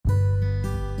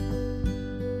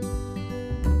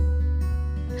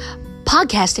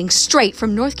Podcasting straight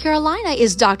from North Carolina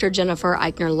is Dr. Jennifer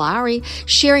Eichner Lowry,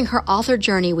 sharing her author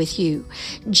journey with you.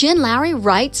 Jen Lowry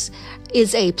Writes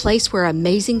is a place where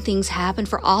amazing things happen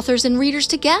for authors and readers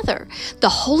together. The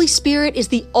Holy Spirit is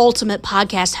the ultimate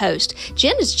podcast host.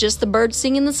 Jen is just the bird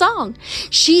singing the song.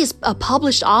 She is a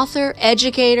published author,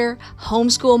 educator,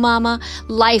 homeschool mama,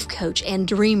 life coach, and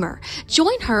dreamer.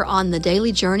 Join her on the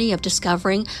daily journey of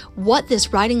discovering what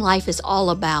this writing life is all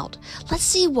about. Let's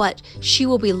see what she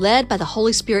will be led by the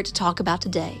Holy Spirit to talk about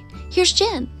today. Here's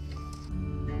Jen.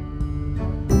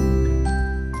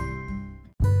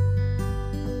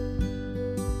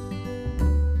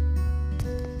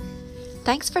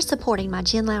 Thanks for supporting my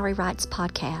Jen Lowry Writes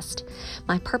podcast.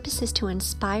 My purpose is to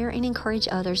inspire and encourage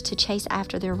others to chase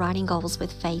after their writing goals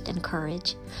with faith and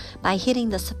courage. By hitting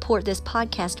the support this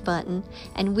podcast button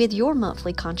and with your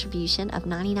monthly contribution of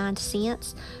 99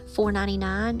 cents,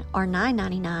 $4.99, or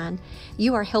 $9.99,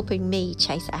 you are helping me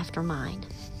chase after mine.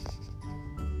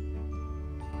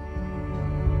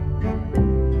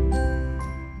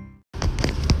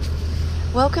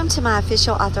 Welcome to my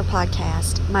official author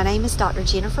podcast. My name is Dr.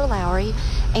 Jennifer Lowry,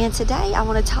 and today I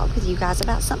want to talk with you guys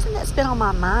about something that's been on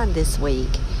my mind this week.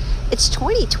 It's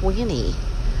 2020.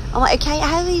 I'm like, okay, I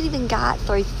haven't even got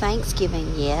through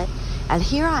Thanksgiving yet, and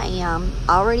here I am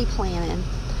already planning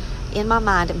in my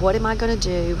mind, what am I going to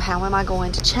do? How am I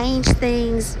going to change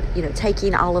things?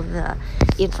 Taking all of the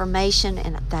information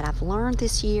that I've learned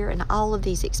this year and all of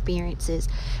these experiences.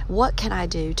 What can I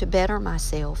do to better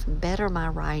myself and better my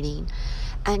writing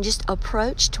and just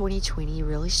approach 2020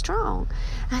 really strong?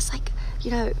 And I was like,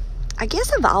 I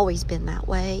guess I've always been that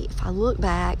way. If I look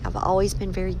back, I've always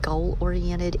been very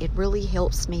goal-oriented. It really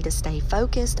helps me to stay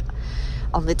focused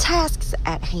on the tasks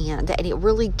at hand, and it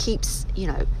really keeps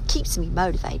me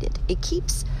motivated. It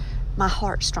keeps my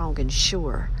heart strong and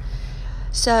sure.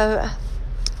 So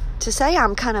to say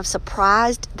I'm kind of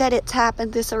surprised that it's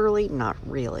happened this early, not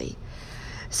really.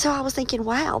 So I was thinking,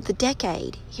 wow, the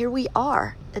decade, here we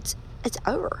are. It's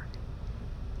over.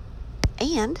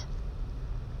 And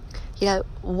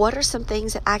what are some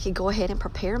things that I could go ahead and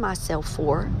prepare myself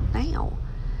for now?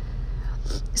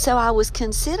 So I was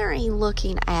considering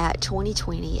looking at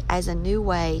 2020 as a new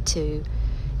way to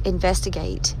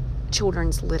investigate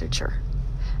children's literature.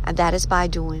 And that is by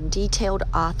doing detailed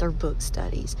author book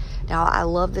studies. Now, I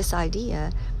love this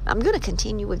idea. I'm going to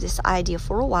continue with this idea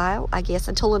for a while, I guess,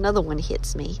 until another one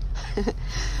hits me.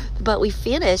 But we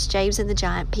finished James and the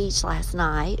Giant Peach last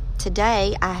night.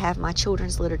 Today, I have my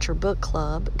children's literature book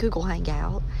club, Google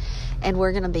Hangout. And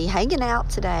we're going to be hanging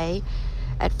out today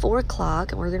at 4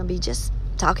 o'clock, and we're going to be just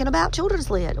talking about children's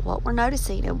lit, what we're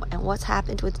noticing and what's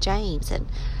happened with James. And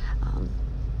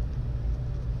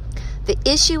the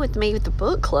issue with me with the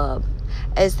book club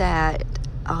is that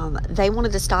they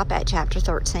wanted to stop at chapter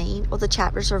 13. Well, the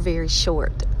chapters are very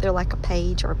short. They're like a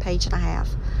page or a page and a half.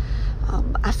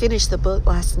 I finished the book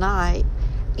last night,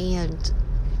 and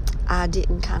I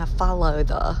didn't kind of follow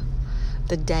the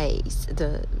days,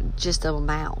 just the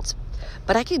amounts.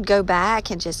 But I could go back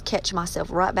and just catch myself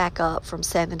right back up from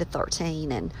 7 to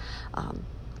 13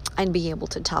 and be able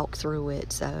to talk through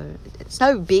it. So it's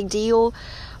no big deal,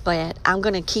 but I'm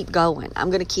going to keep going. I'm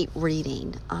going to keep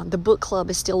reading. The book club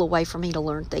is still a way for me to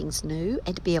learn things new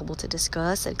and to be able to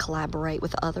discuss and collaborate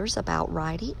with others about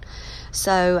writing.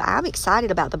 So I'm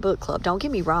excited about the book club. Don't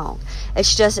get me wrong.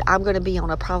 It's just I'm going to be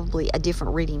on probably a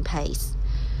different reading pace.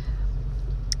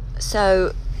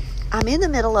 So I'm in the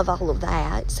middle of all of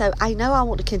that, so I know I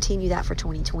want to continue that for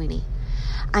 2020.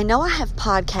 I know I have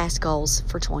podcast goals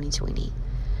for 2020.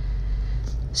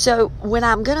 So when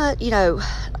I'm going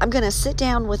to sit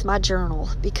down with my journal,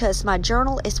 because my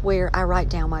journal is where I write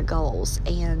down my goals,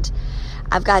 and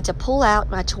I've got to pull out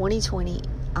my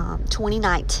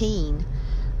 2019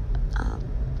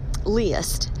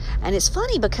 list. And it's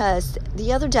funny because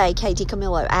the other day, Katie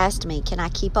Camillo asked me, can I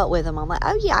keep up with them? I'm like,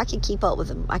 oh yeah, I can keep up with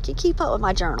them. I can keep up with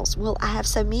my journals. Well, I have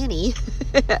so many.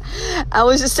 I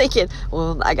was just thinking,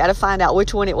 well, I got to find out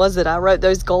which one it was that I wrote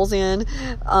those goals in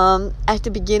at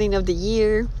the beginning of the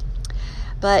year.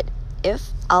 But if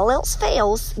all else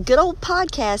fails, good old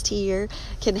podcast here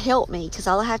can help me, because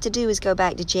all I have to do is go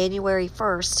back to January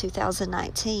 1st,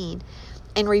 2019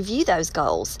 and review those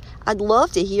goals. I'd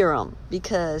love to hear them,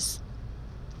 because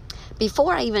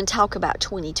before I even talk about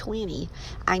 2020,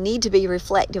 I need to be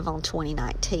reflective on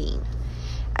 2019.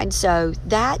 And so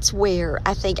that's where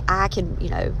I think I can,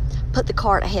 put the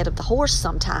cart ahead of the horse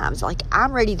sometimes. Like,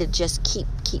 I'm ready to just keep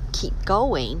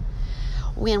going,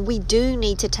 when we do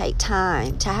need to take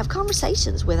time to have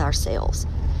conversations with ourselves,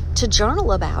 to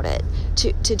journal about it,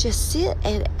 to just sit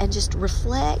and just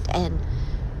reflect and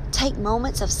take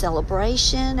moments of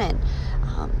celebration and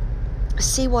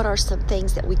see what are some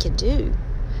things that we can do.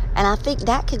 And I think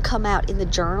that can come out in the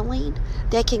journaling.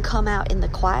 That can come out in the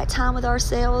quiet time with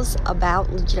ourselves about,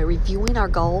 reviewing our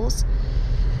goals.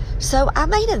 So I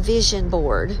made a vision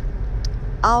board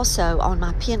also on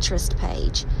my Pinterest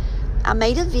page. I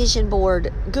made a vision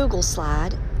board Google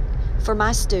slide for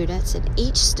my students, and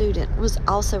each student was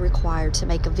also required to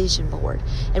make a vision board.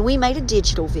 And we made a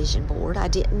digital vision board. I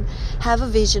didn't have a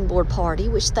vision board party,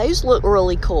 which those look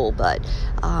really cool, but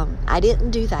I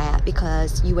didn't do that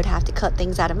because you would have to cut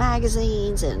things out of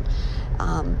magazines, and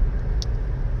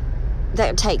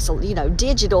that takes,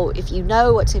 digital, if you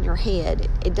know what's in your head,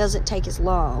 it doesn't take as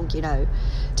long,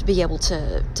 to be able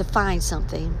to find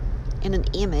something in an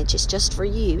image. It's just for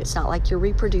you. It's not like you're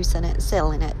reproducing it and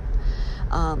selling it.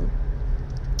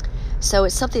 So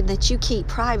it's something that you keep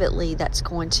privately that's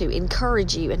going to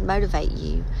encourage you and motivate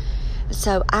you.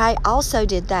 So I also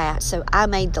did that. So I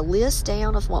made the list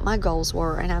down of what my goals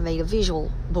were, and I made a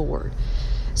visual board.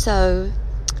 So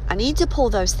I need to pull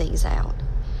those things out.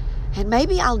 And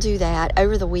maybe I'll do that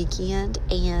over the weekend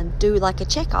and do like a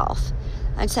check off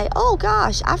and say, oh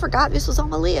gosh, I forgot this was on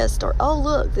my list. Or, oh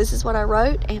look, this is what I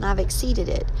wrote and I've exceeded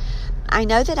it. I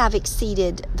know that I've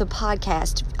exceeded the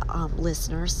podcast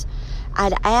listeners.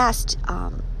 I'd asked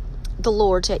the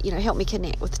Lord to, help me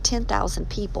connect with 10,000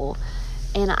 people.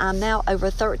 And I'm now over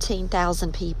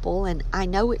 13,000 people, and I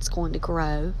know it's going to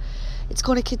grow. It's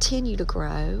going to continue to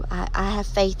grow. I have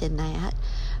faith in that.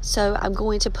 So I'm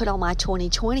going to put on my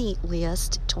 2020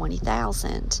 list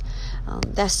 20,000.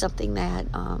 That's something that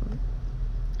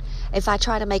if I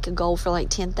try to make a goal for like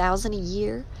 10,000 a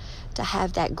year to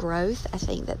have that growth, I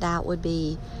think that would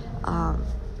be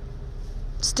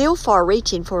still far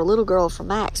reaching for a little girl from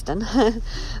Maxton.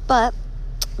 But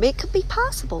it could be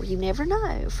possible. You never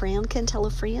know. A friend can tell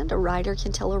a friend, a writer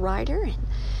can tell a writer, and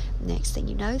next thing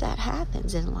you know, that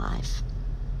happens in life.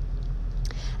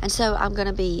 And so I'm going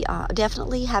to be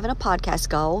definitely having a podcast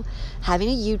goal, having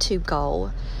a YouTube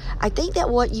goal. I think that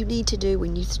what you need to do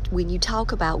when you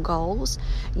talk about goals,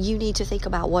 you need to think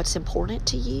about what's important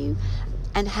to you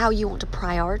and how you want to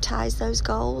prioritize those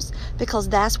goals, because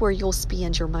that's where you'll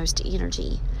spend your most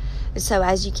energy. And so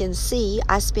as you can see,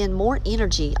 I spend more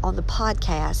energy on the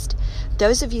podcast.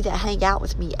 Those of you that hang out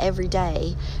with me every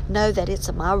day know that it's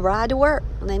my ride to work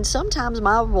and then sometimes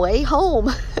my way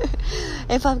home.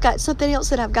 If I've got something else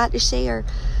that I've got to share.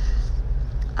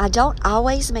 I don't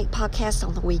always make podcasts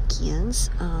on the weekends.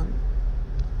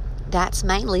 That's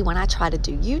mainly when I try to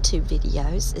do YouTube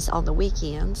videos, is on the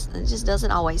weekends. It just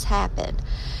doesn't always happen.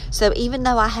 So even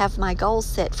though I have my goals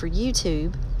set for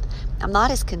YouTube, I'm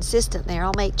not as consistent there.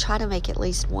 I'll try to make at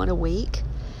least one a week.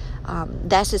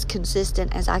 That's as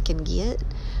consistent as I can get,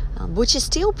 which is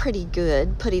still pretty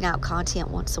good, putting out content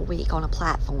once a week on a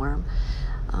platform.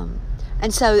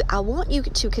 And so I want you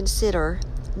to consider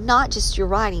not just your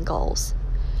writing goals.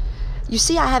 You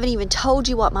see, I haven't even told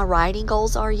you what my writing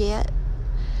goals are yet,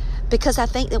 because I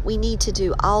think that we need to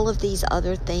do all of these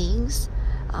other things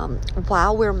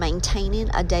while we're maintaining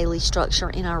a daily structure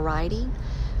in our writing.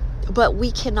 But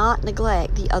we cannot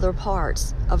neglect the other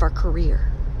parts of our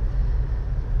career.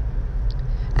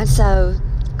 And so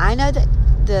I know that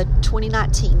the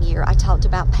 2019 year I talked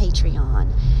about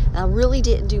Patreon. And I really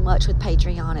didn't do much with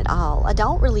Patreon at all. I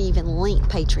don't really even link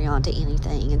Patreon to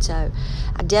anything. And so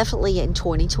I definitely in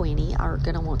 2020 are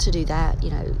going to want to do that,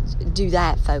 do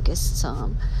that focus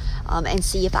some and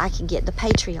see if I can get the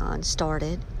Patreon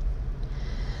started.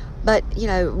 But,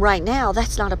 right now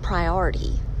that's not a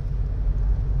priority.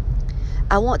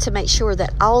 I want to make sure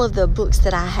that all of the books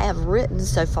that I have written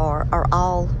so far are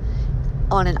all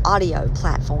on an audio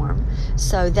platform.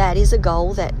 So that is a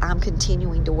goal that I'm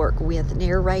continuing to work with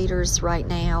narrators right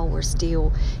now. We're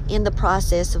still in the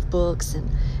process of books, and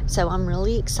so I'm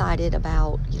really excited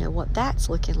about, what that's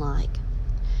looking like.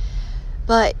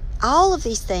 But all of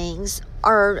these things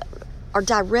are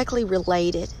directly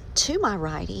related to my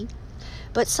writing.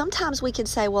 But sometimes we can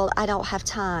say, well, I don't have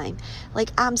time.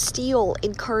 Like, I'm still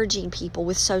encouraging people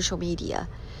with social media.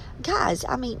 Guys,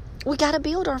 we got to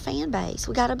build our fan base.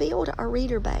 We got to build our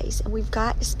reader base. And we've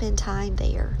got to spend time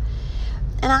there.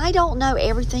 And I don't know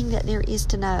everything that there is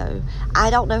to know. I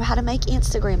don't know how to make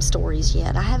Instagram stories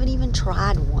yet. I haven't even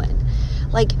tried one.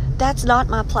 Like, that's not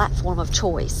my platform of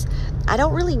choice. I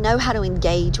don't really know how to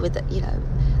engage with,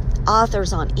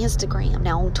 authors on Instagram.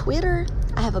 Now, on Twitter,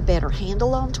 I have a better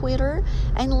handle on Twitter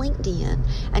and LinkedIn.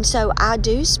 And so I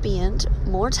do spend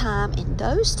more time in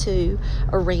those two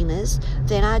arenas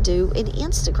than I do in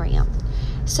Instagram.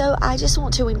 So I just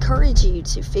want to encourage you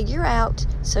to figure out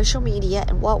social media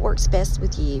and what works best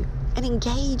with you and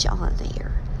engage on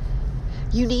there.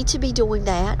 You need to be doing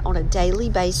that on a daily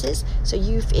basis. So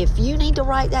if you need to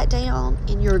write that down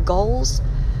in your goals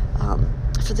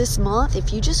for this month,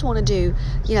 if you just want to do,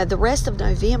 the rest of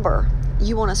November,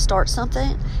 you want to start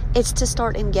something, it's to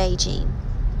start engaging.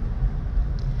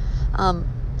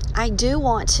 I do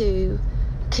want to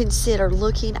consider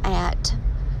looking at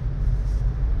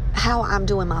how I'm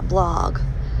doing my blog.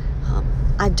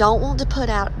 I don't want to put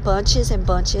out bunches and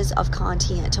bunches of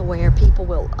content to where people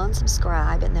will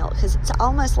unsubscribe, and because it's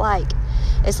almost like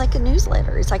a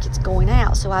newsletter. It's like it's going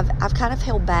out. So I've kind of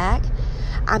held back.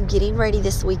 I'm getting ready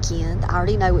this weekend. I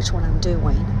already know which one I'm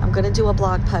doing. I'm going to do a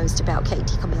blog post about Kate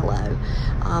DiCamillo,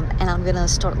 and I'm going to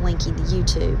start linking to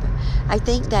YouTube. I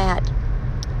think that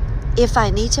if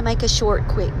I need to make a short,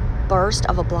 quick burst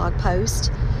of a blog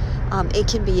post, it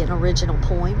can be an original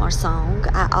poem or song.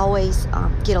 I always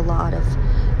get a lot of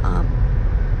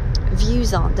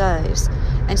views on those,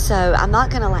 and so I'm not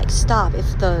going to stop.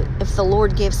 If the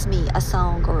Lord gives me a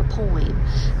song or a poem,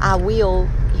 I will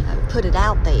put it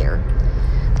out there.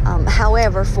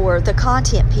 However, for the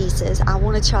content pieces, I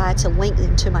want to try to link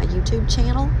them to my YouTube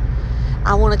channel.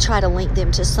 I want to try to link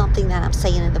them to something that I'm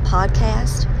saying in the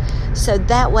podcast, so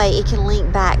that way it can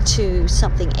link back to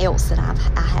something else that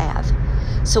I have.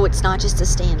 So it's not just a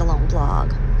standalone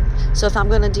blog. So if I'm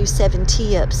going to do 7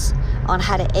 tips on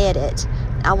how to edit,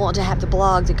 I want to have the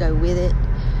blog to go with it,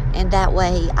 and that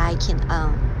way I can,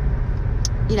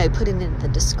 put it in the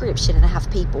description and have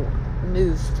people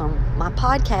move from my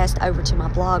podcast over to my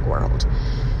blog world.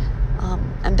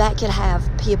 And that could have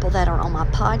people that are on my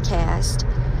podcast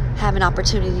have an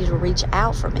opportunity to reach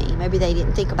out for me. Maybe they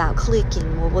didn't think about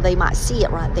clicking. Well, they might see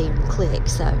it right there and click.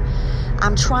 So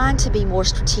I'm trying to be more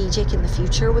strategic in the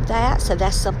future with that. So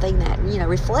that's something that,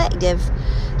 reflective,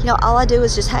 all I do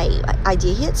is just, hey,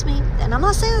 idea hits me. And I'm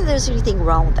not saying that there's anything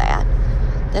wrong with that.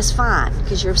 That's fine,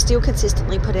 because you're still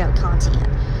consistently putting out content.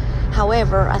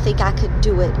 However, I think I could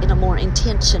do it in a more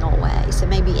intentional way. So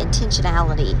maybe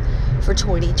intentionality for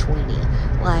 2020.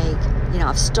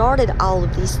 I've started all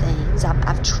of these things.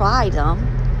 I've tried them.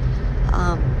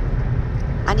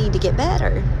 I need to get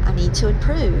better. I need to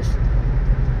improve.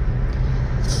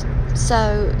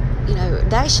 So,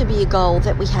 that should be a goal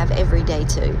that we have every day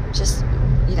too. Just,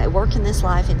 working this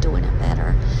life and doing it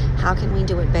better. How can we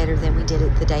do it better than we did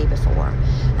it the day before?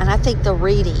 And I think the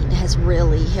reading has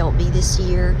really helped me this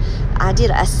year. I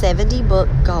did a 70 book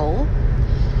goal,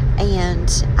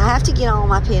 and I have to get on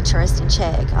my Pinterest and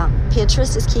check.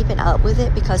 Pinterest is keeping up with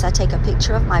it because I take a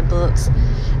picture of my books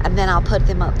and then I'll put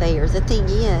them up there. The thing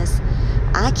is,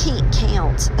 I can't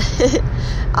count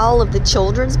all of the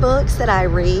children's books that I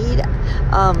read.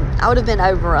 I would have been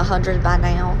over 100 by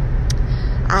now.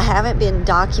 I haven't been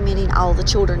documenting all the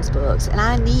children's books, and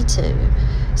I need to.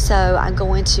 So I'm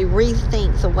going to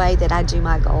rethink the way that I do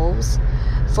my goals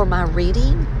for my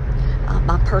reading,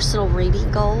 my personal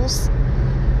reading goals.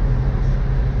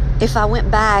 If I went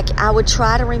back, I would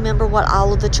try to remember what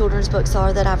all of the children's books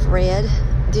are that I've read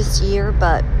this year,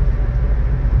 but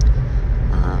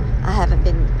I haven't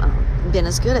been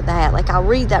as good at that. I'll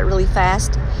read that really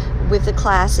fast with the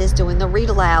classes, doing the read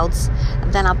alouds,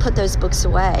 and then I'll put those books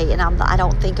away, and I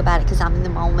don't think about it because I'm in the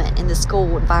moment in the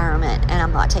school environment, and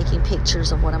I'm not taking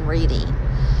pictures of what I'm reading.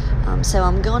 So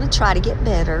I'm going to try to get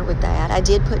better with that. I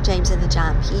did put James and the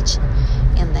Giant Peach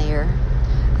in there.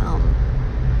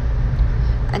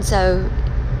 And so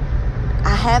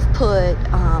I have put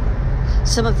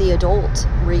some of the adult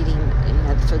reading,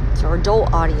 for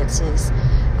adult audiences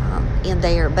in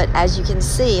there. But as you can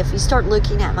see, if you start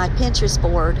looking at my Pinterest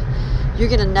board, you're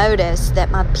going to notice that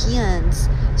my pins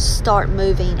start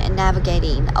moving and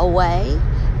navigating away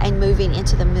and moving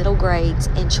into the middle grades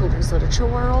in children's literature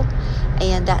world.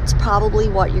 And that's probably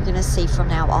what you're going to see from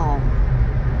now on.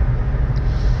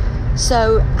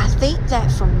 So I think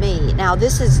that for me, now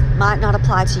this might not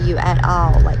apply to you at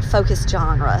all, focus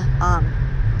genre.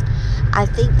 I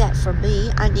think that for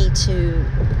me, I need to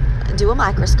do a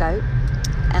microscope,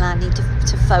 and I need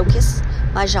to focus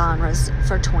my genres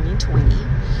for 2020.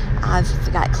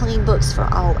 I've got clean books for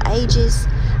all ages.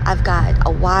 I've got a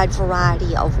wide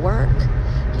variety of work.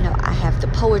 I have the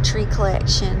poetry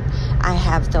collection. I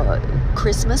have the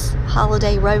Christmas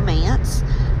holiday romance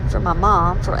for my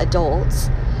mom, for adults.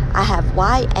 I have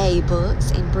YA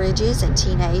books in Bridges and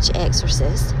Teenage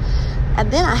Exorcist.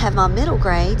 And then I have my middle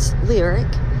grades, lyric,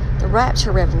 the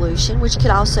Rapture Revolution, which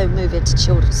could also move into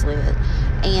children's lit.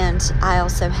 And I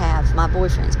also have My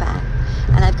Boyfriend's Back.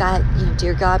 And I've got,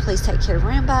 Dear God, Please Take Care of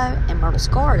Rambo and Myrtle's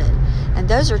Garden. And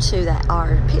those are two that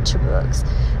are picture books.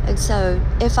 And so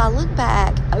if I look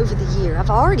back over the year,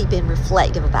 I've already been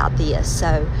reflective about this.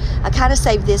 So I kind of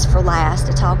saved this for last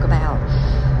to talk about.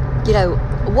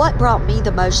 what brought me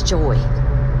the most joy.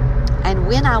 And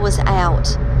when I was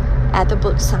out at the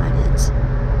book signings,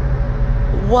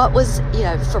 what was,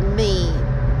 for me,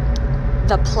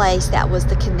 the place that was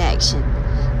the connection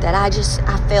that I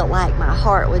felt like my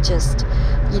heart would just,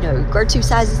 grow 2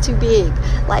 sizes too big.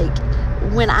 Like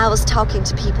when I was talking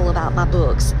to people about my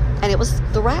books, and it was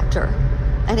The Raptor,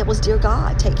 and it was Dear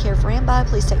God, take care of Rambo,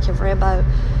 please take care of Rambo.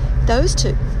 Those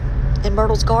two. In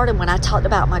Myrtle's Garden, when I talked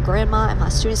about my grandma and my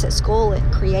students at school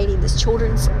and creating this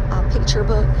children's picture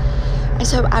book. And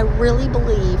so I really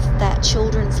believe that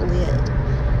children's lid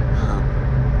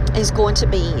is going to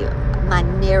be my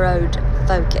narrowed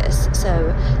focus.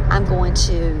 So I'm going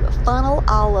to funnel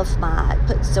all of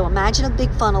so imagine a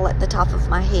big funnel at the top of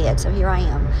my head. So here I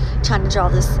am trying to draw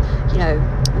this,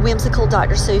 whimsical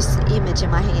Dr. Seuss image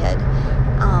in my head.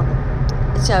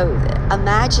 So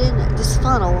imagine this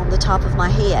funnel on the top of my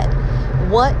head.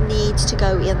 What needs to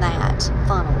go in that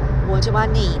funnel? What do I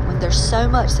need when there's so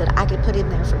much that I could put in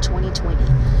there for 2020?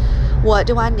 What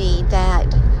do I need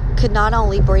that could not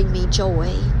only bring me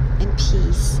joy and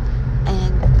peace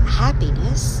and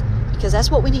happiness, because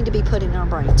that's what we need to be putting in our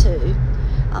brain too,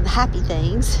 happy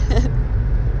things,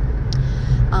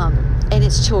 and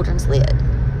it's children's lid.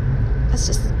 That's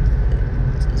just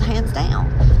hands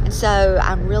down. And so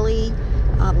I'm really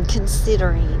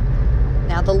considering.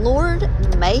 Now, the Lord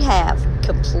may have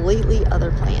completely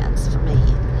other plans for me.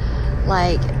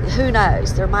 Like, who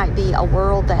knows? There might be a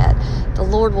world that the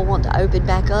Lord will want to open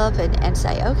back up and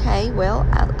say, okay, well,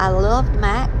 I loved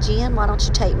Mac. Jen, why don't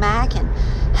you take Mac and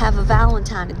have a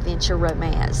Valentine adventure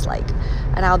romance?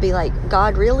 And I'll be like,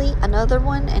 God, really? Another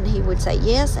one? And he would say,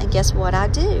 yes. And guess what I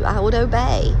do? I would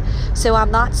obey. So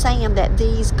I'm not saying that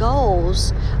these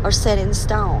goals are set in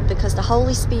stone, because the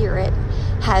Holy Spirit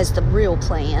has the real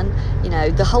plan.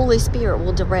 The Holy Spirit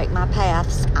will direct my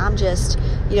paths. I'm just,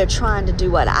 trying to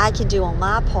do what I can do on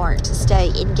my part to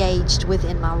stay engaged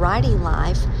within my writing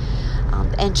life,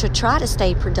 and to try to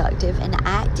stay productive and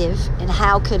active. And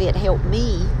how could it help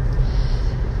me?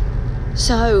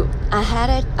 So I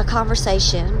had a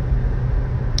conversation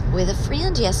with a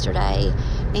friend yesterday,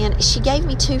 and she gave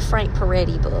me 2 Frank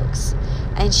Peretti books.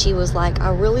 And she was like, I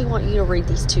really want you to read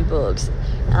these 2 books.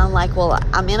 And I'm like, well,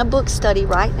 I'm in a book study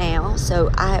right now, so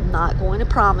I am not going to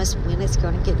promise when it's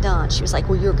going to get done. She was like,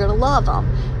 well, you're going to love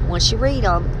them. Once you read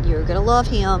them, you're going to love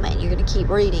him, and you're going to keep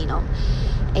reading them.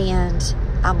 And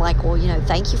I'm like, well,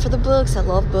 thank you for the books. I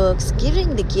love books.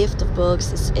 Giving the gift of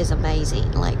books is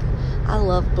amazing. Like, I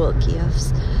love book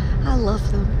gifts. I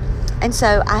love them. And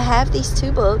so I have these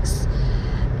 2 books,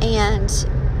 and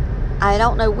I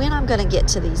don't know when I'm going to get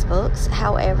to these books.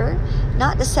 However,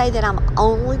 not to say that I'm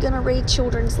only going to read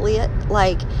children's lit.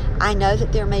 Like, I know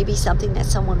that there may be something that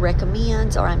someone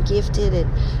recommends, or I'm gifted,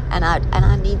 and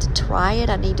I need to try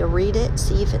it. I need to read it,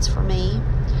 see if it's for me.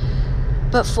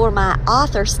 But for my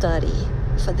author study,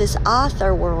 for this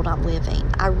author world I'm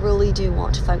living, I really do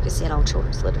want to focus in on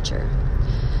children's literature.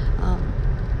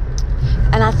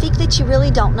 And I think that you really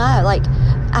don't know. Like,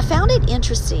 I found it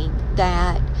interesting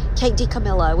that Kate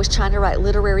DiCamillo was trying to write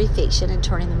literary fiction and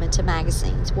turning them into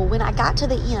magazines. Well, when I got to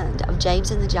the end of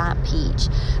James and the Giant Peach,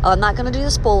 I'm not going to do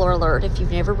the spoiler alert if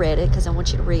you've never read it, because I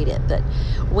want you to read it, but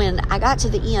when I got to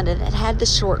the end and it had the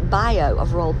short bio of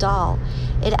Roald Dahl,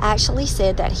 it actually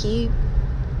said that he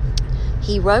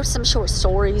wrote some short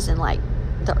stories in like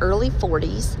the early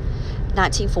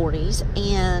 1940s,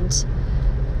 and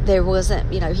there wasn't,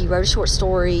 he wrote short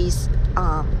stories.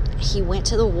 He went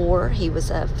to the war. He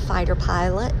was a fighter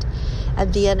pilot.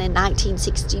 And then in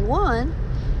 1961,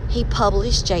 he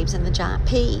published James and the Giant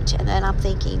Peach. And then I'm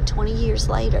thinking 20 years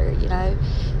later,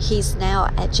 he's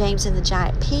now at James and the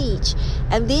Giant Peach.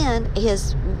 And then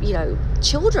his,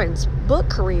 children's book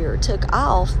career took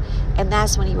off. And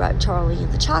that's when he wrote Charlie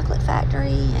and the Chocolate Factory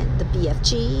and the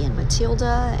BFG and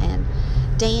Matilda and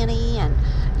Danny. And,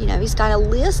 he's got a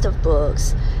list of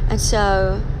books. And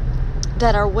so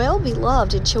that are well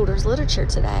beloved in children's literature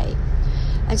today.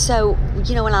 And so,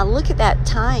 when I look at that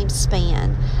time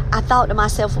span, I thought to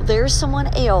myself, well, there's someone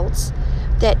else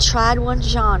that tried one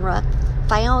genre,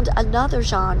 found another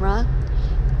genre,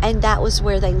 and that was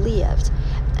where they lived.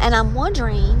 And I'm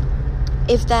wondering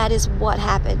if that is what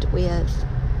happened with,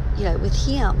 with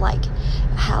him. Like,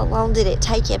 how long did it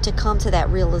take him to come to that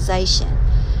realization?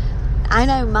 I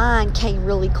know mine came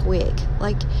really quick.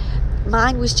 Like,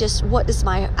 mine was just,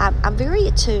 I'm very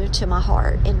attuned to my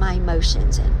heart and my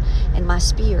emotions and my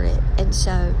spirit. And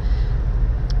so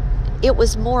it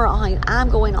was more on, I'm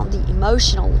going on the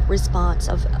emotional response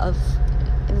of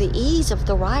the ease of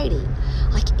the writing.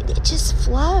 Like, it just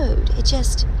flowed.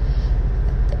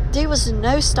 there was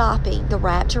no stopping the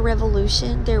Raptor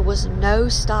Revolution. There was no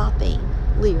stopping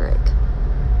lyric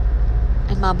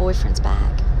and my boyfriend's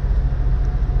back.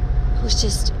 It was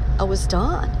just, I was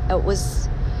done.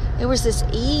 There was this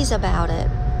ease about it.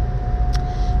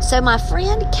 So my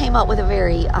friend came up with a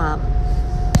very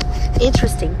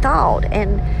interesting thought,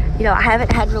 and I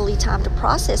haven't had really time to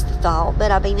process the thought,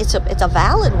 but I mean it's a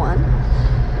valid one,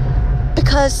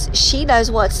 because she knows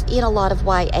what's in a lot of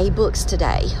YA books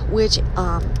today, which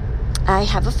I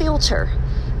have a filter.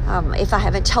 If I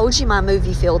haven't told you my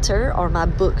movie filter or my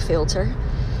book filter,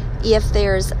 if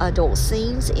there's adult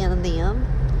scenes in them,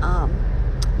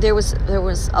 there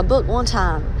was a book one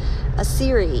time, a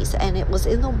series, and it was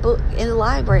in the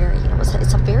library.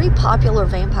 It's a very popular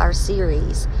vampire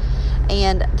series,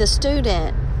 and the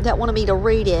student that wanted me to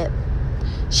read it,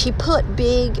 she put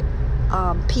big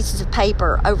pieces of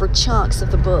paper over chunks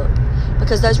of the book,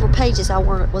 because those were pages I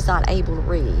was not able to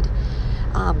read.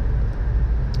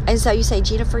 And so you say,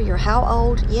 Jennifer, you're how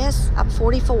old? Yes, I'm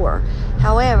 44.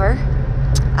 However,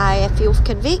 I feel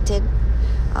convicted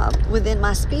within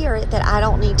my spirit that I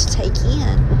don't need to take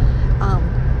in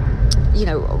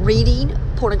reading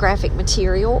pornographic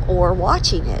material or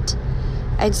watching it.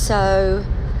 And so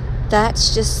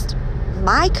that's just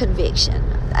my conviction.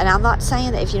 And I'm not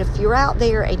saying that if you're out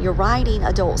there and you're writing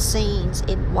adult scenes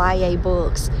in YA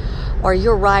books, or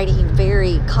you're writing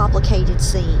very complicated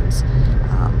scenes,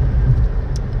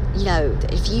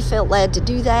 if you felt led to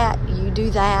do that, you do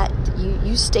that.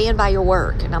 You stand by your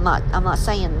work. And I'm not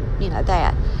saying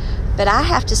that, but I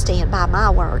have to stand by my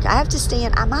work. I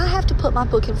might have to put my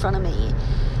book in front of me,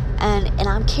 and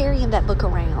I'm carrying that book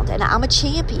around, and I'm a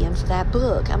champion for that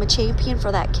book. I'm a champion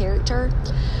for that character,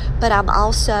 but I'm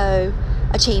also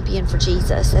a champion for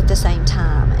Jesus at the same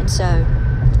time. And so,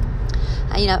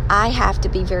 I have to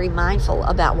be very mindful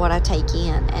about what I take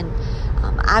in. And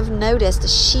I've noticed a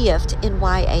shift in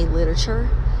YA literature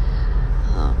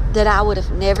that I would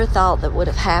have never thought that would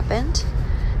have happened.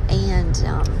 And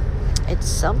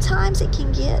sometimes it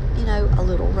can get, a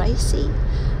little racy,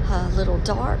 a little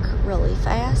dark really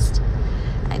fast.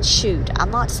 And shoot,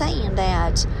 I'm not saying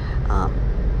that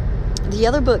the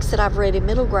other books that I've read in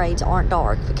middle grades aren't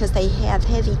dark, because they have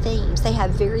heavy themes. They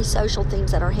have very social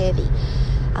themes that are heavy.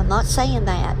 I'm not saying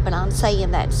that, but I'm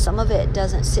saying that some of it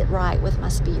doesn't sit right with my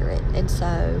spirit. And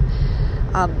so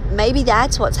maybe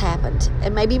that's what's happened.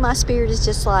 And maybe my spirit is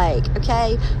just like,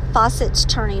 okay, faucet's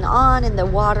turning on and the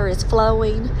water is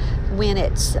flowing when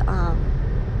it's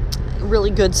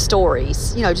really good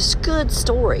stories, just good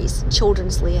stories,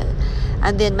 children's lit.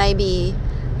 And then maybe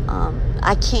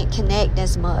I can't connect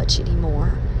as much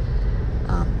anymore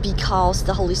because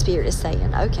the Holy Spirit is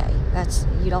saying, okay,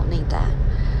 you don't need that.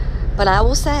 But I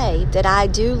will say that I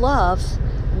do love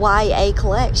YA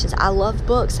collections. I love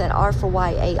books that are for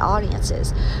YA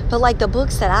audiences. But like the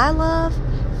books that I love,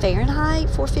 Fahrenheit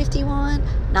 451,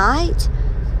 Night.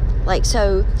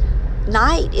 So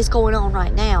Night is going on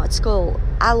right now at school.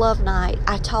 I love Night.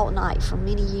 I taught Night for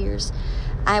many years.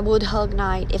 I would hug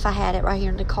Night if I had it right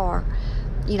here in the car.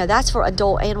 That's for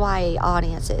adult and YA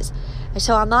audiences. And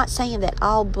so I'm not saying that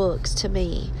all books to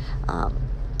me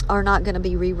are not going to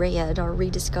be reread or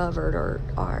rediscovered,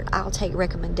 or I'll take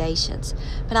recommendations.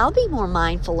 But I'll be more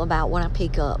mindful about what I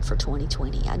pick up for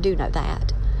 2020. I do know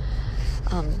that.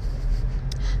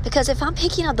 Because if I'm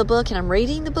picking up the book and I'm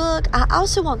reading the book, I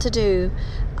also want to do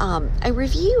a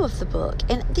review of the book.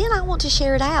 And then I want to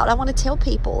share it out. I want to tell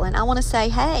people, and I want to say,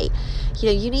 hey,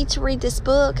 you need to read this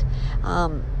book.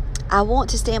 I want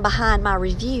to stand behind my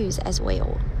reviews as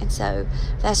well. And so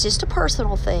that's just a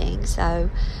personal thing. So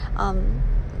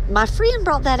my friend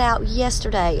brought that out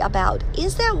yesterday about,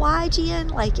 is that why,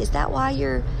 Jen? Is that why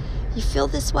you feel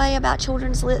this way about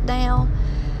Children's Lit now?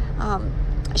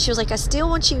 She was like, I still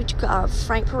want you to,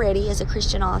 Frank Peretti is a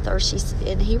Christian author,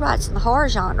 and he writes in the horror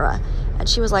genre, and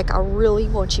she was like, I really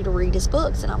want you to read his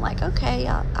books. And I'm like, okay,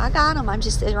 I got them.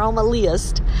 They're on my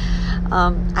list.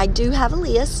 I do have a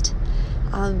list.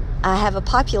 I have a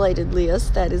populated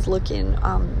list that is looking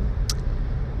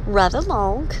rather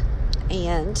long,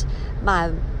 and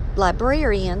my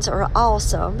librarians are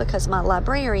awesome, because my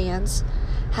librarians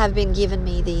have been giving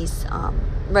me these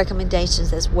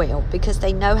recommendations as well, because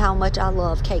they know how much I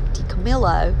love Kate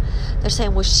DiCamillo. They're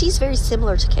saying, well, she's very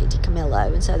similar to Kate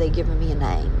DiCamillo, and so they've given me a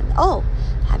name. And, oh,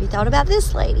 have you thought about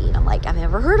this lady? And I'm like, I've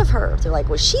never heard of her. They're like,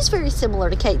 well, she's very similar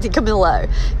to Kate DiCamillo.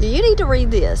 You need to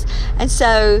read this. And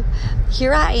so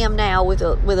here I am now with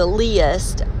a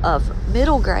list of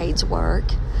middle grades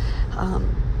work.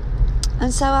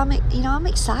 And so I'm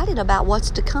excited about what's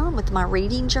to come with my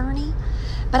reading journey.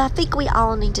 But I think we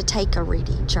all need to take a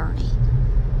reading journey.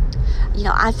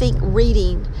 I think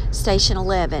reading Station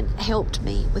 11 helped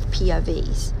me with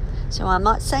POVs. So I'm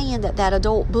not saying that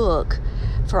adult book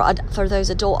for those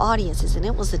adult audiences, and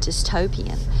it was a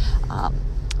dystopian,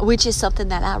 which is something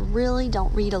that I really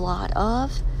don't read a lot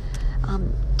of.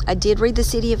 I did read The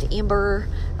City of Ember.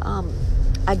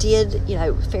 I did,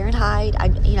 Fahrenheit.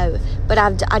 But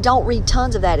I don't read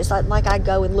tons of that. It's like I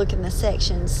go and look in the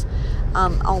sections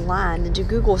online and do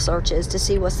Google searches to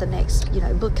see what's the next,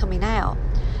 book coming out.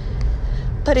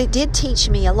 But it did teach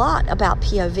me a lot about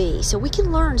POV. So we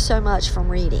can learn so much from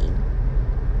reading.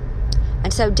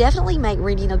 And so definitely make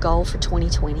reading a goal for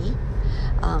 2020.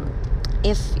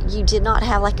 If you did not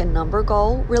have like a number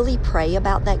goal, really pray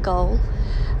about that goal.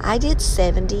 I did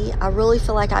 70. I really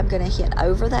feel like I'm going to hit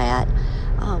over that.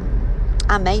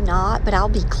 I may not, but I'll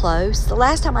be close. The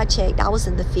last time I checked, I was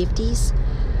in the 50s.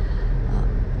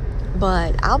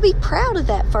 But I'll be proud of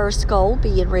that first goal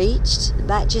being reached.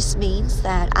 That just means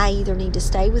that I either need to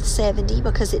stay with 70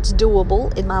 because it's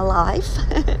doable in my life,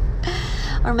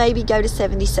 or maybe go to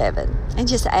 77 and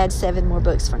just add 7 more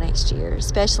books for next year.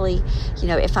 Especially,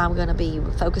 if I'm going to be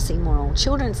focusing more on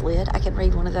children's lit, I can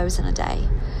read one of those in a day.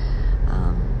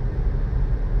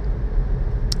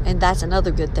 And that's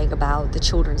another good thing about the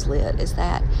children's lit, is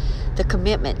that the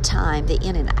commitment time, the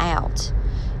in and out,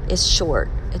 is short.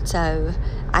 And so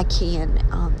I can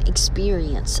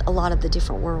experience a lot of the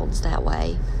different worlds that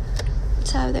way.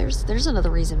 So there's another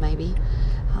reason maybe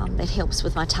that helps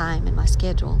with my time and my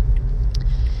schedule.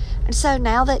 And so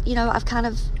now that, I've kind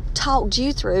of talked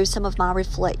you through some of my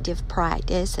reflective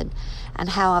practice and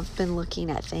how I've been looking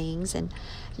at things, and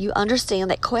you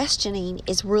understand that questioning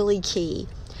is really key.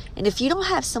 And if you don't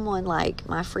have someone like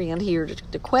my friend here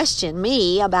to question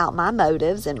me about my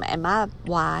motives and my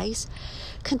whys,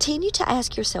 continue to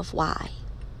ask yourself why.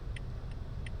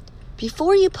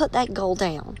 Before you put that goal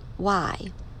down,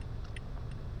 why?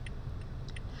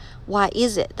 Why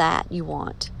is it that you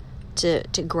want to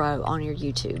grow on your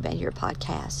YouTube and your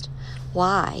podcast?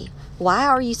 Why? Why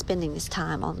are you spending this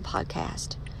time on the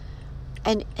podcast?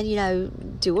 And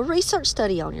do a research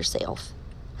study on yourself.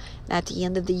 At the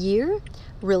end of the year,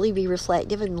 really be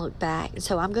reflective and look back. And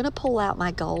so I'm going to pull out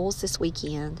my goals this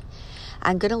weekend.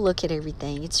 I'm going to look at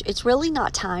everything. It's really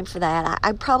not time for that.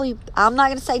 I'm not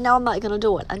going to say, no, I'm not going to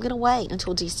do it. I'm going to wait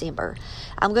until December.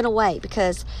 I'm going to wait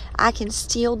because I can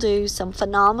still do some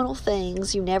phenomenal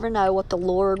things. You never know what the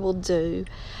Lord will do.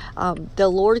 The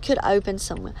Lord could open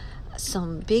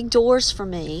some big doors for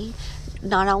me,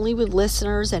 not only with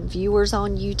listeners and viewers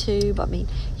on YouTube. I mean,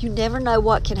 you never know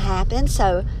what can happen.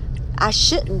 So I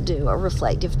shouldn't do a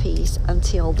reflective piece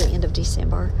until the end of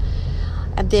December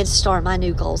and then start my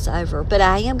new goals over. But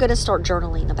I am going to start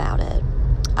journaling about it.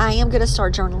 I am going to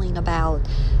start journaling about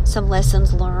some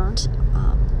lessons learned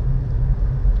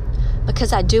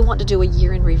because I do want to do a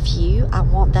year in review. I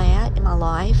want that in my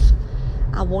life.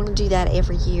 I want to do that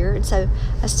every year. And so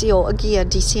I still, again,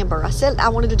 December, I said I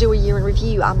wanted to do a year in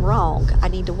review. I'm wrong. I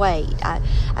need to wait.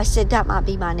 I said that might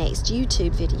be my next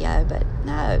YouTube video, but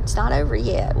no, it's not over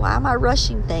yet. Why am I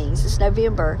rushing things? It's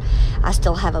November. I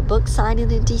still have a book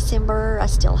signing in December. I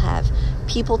still have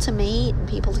people to meet and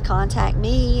people to contact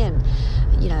me. And,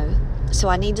 so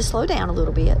I need to slow down a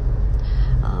little bit.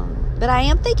 But I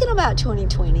am thinking about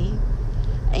 2020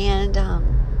 and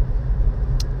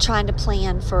trying to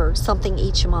plan for something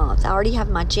each month. I already have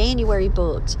my January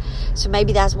booked, so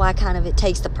maybe that's why it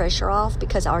takes the pressure off,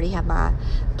 because I already have my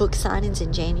book signings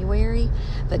in January.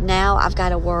 But now I've got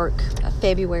to work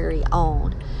February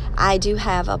on. I do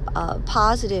have a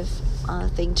positive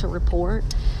thing to report.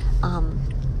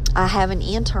 I have an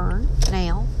intern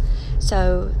now,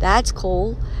 so that's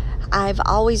cool. I've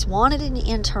always wanted an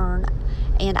intern.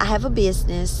 And I have a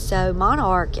business, so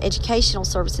Monarch Educational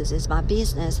Services is my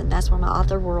business, and that's where my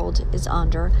author world is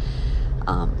under.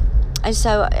 And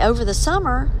so over the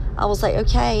summer, I was like,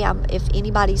 okay, if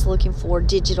anybody's looking for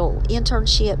digital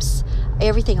internships,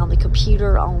 everything on the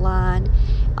computer, online,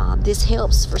 this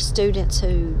helps for students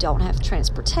who don't have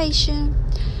transportation.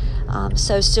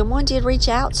 So someone did reach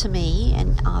out to me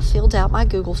and filled out my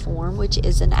Google form, which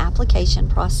is an application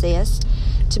process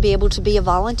to be able to be a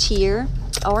volunteer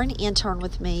or an intern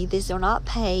with me. These are not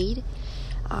paid.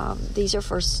 These are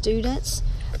for students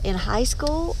in high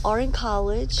school or in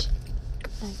college.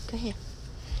 Go ahead.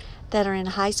 That are in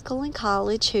high school and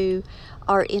college who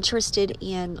are interested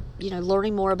in,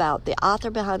 learning more about the author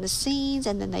behind the scenes,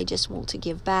 and then they just want to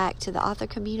give back to the author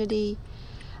community.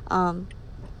 And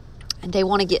they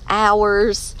want to get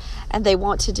hours, and they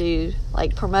want to do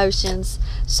promotions.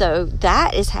 So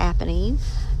that is happening.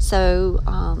 So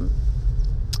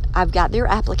I've got their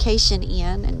application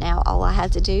in, and now all I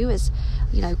have to do is,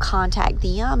 contact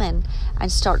them and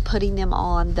start putting them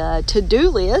on the to-do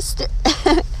list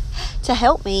to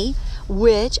help me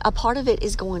which a part of it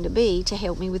is going to be to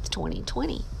help me with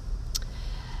 2020.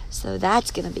 So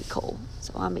that's going to be cool.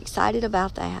 So I'm excited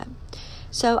about that.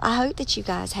 So I hope that you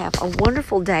guys have a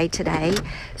wonderful day today.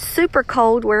 Super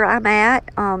cold where I'm at.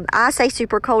 I say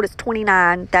super cold. It's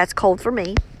 29. That's cold for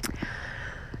me.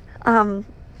 I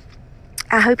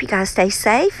hope you guys stay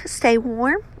safe, stay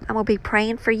warm. I'm going to be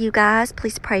praying for you guys.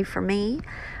 Please pray for me.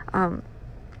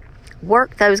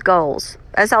 Work those goals.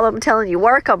 That's all I'm telling you.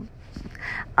 Work them.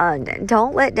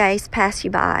 Don't let days pass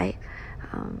you by.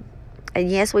 And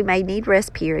yes, we may need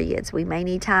rest periods. We may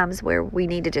need times where we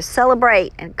need to just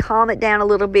celebrate and calm it down a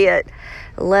little bit,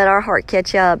 let our heart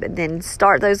catch up, and then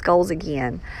start those goals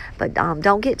again. But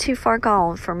don't get too far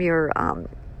gone from your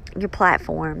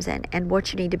platforms and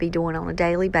what you need to be doing on a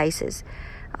daily basis,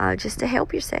 just to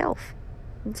help yourself.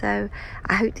 And so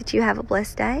I hope that you have a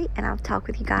blessed day, and I'll talk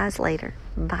with you guys later.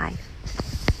 Bye.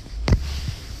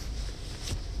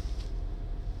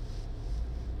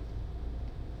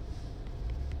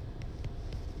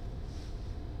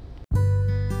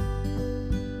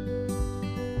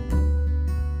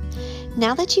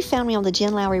 Now that you found me on the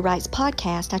Jen Lowry Writes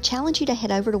podcast, I challenge you to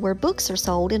head over to where books are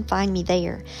sold and find me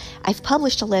there. I've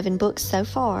published 11 books so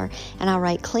far, and I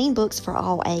write clean books for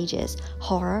all ages.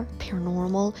 Horror,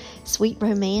 paranormal, sweet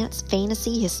romance,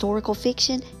 fantasy, historical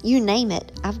fiction, you name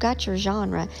it. I've got your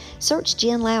genre. Search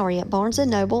Jen Lowry at Barnes &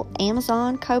 Noble,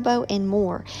 Amazon, Kobo, and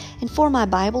more. And for my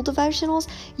Bible devotionals,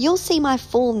 you'll see my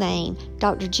full name,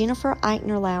 Dr. Jennifer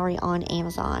Eichner Lowry, on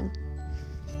Amazon.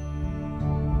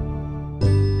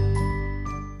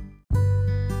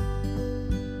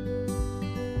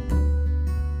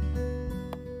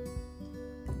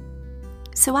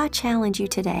 So I challenge you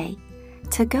today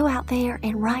to go out there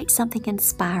and write something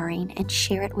inspiring and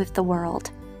share it with the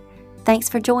world. Thanks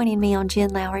for joining me on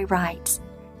Jen Lowry Writes.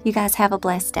 You guys have a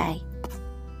blessed day.